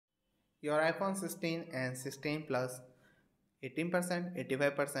Your iPhone 16 and 16 Plus 18%,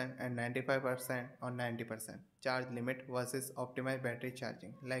 85% and 95% or 90% charge limit versus optimized battery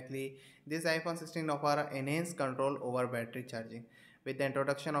charging. Likely, this iPhone 16 offers enhanced control over battery charging with the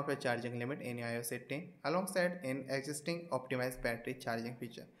introduction of a charging limit in iOS 18 alongside an existing optimized battery charging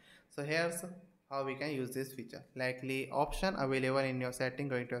feature. So here's how we can use this feature. Likely option available in your setting,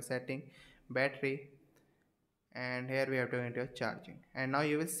 going to your setting, battery, and here we have to enter charging, and now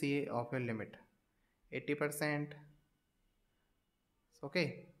you will see of your limit 80%.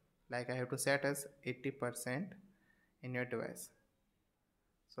 Okay, like I have to set as 80% in your device.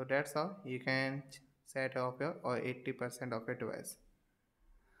 So that's how you can set of your or 80% of your device.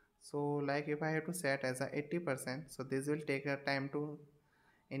 So like if I have to set as a 80%, so this will take a time to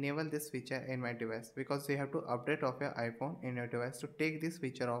enable this feature in my device, because you have to update of your iPhone in your device to take this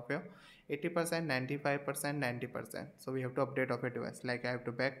feature of your 80%, 95%, 90%. So we have to update of your device. Like I have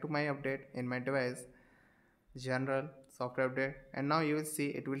to back to my update in my device, general, software update, and now you will see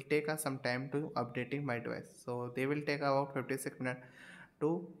it will take us some time to updating my device. So they will take about 56 minutes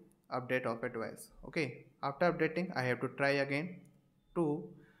to update of your device. Okay, after updating I have to try again to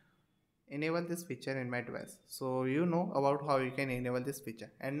enable this feature in my device. So you know about how you can enable this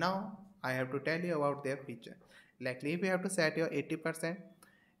feature, and now I have to tell you about their feature. Likely if you have to set your 80%,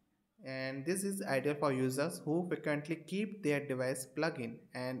 and this is ideal for users who frequently keep their device plugged in,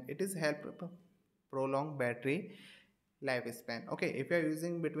 and it is help prolong battery lifespan. Okay, if you are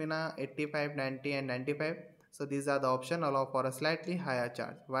using between a 85, 90 and 95, so these are the option allow for a slightly higher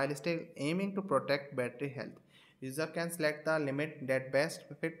charge while still aiming to protect battery health. User can select the limit that best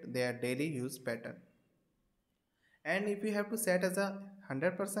fit their daily use pattern. And if you have to set as a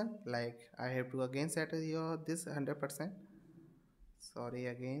 100%, like I have to again set as your this 100%. Sorry,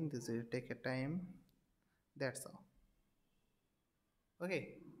 again this will take a time. That's all.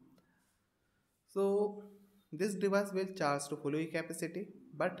 Okay, so this device will charge to full capacity,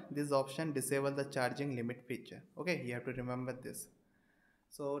 but this option disable the charging limit feature. Okay, you have to remember this.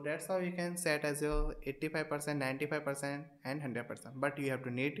 So that's how you can set as your 85%, 95% and 100%, but you have to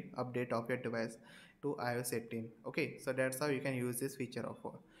need update of your device to iOS 18. Okay, so that's how you can use this feature of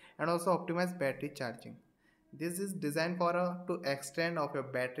it. And also optimize battery charging. This is designed for to extend of your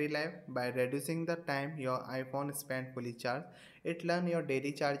battery life by reducing the time your iPhone spend fully charged. It learn your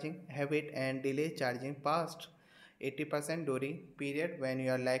daily charging habit and delay charging past 80% during period when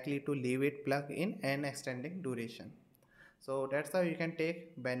you are likely to leave it plugged in and extending duration. So that's how you can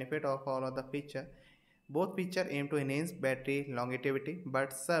take benefit of all of the feature. Both feature aim to enhance battery longevity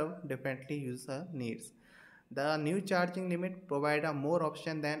but serve differently user needs. The new charging limit provide a more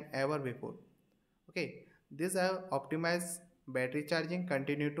option than ever before. Okay, these are optimized battery charging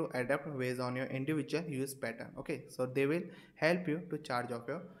continue to adapt based on your individual use pattern. Okay, so they will help you to charge off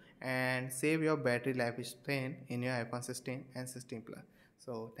your and save your battery lifespan in your iPhone 16 and 16 Plus.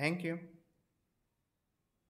 So thank you.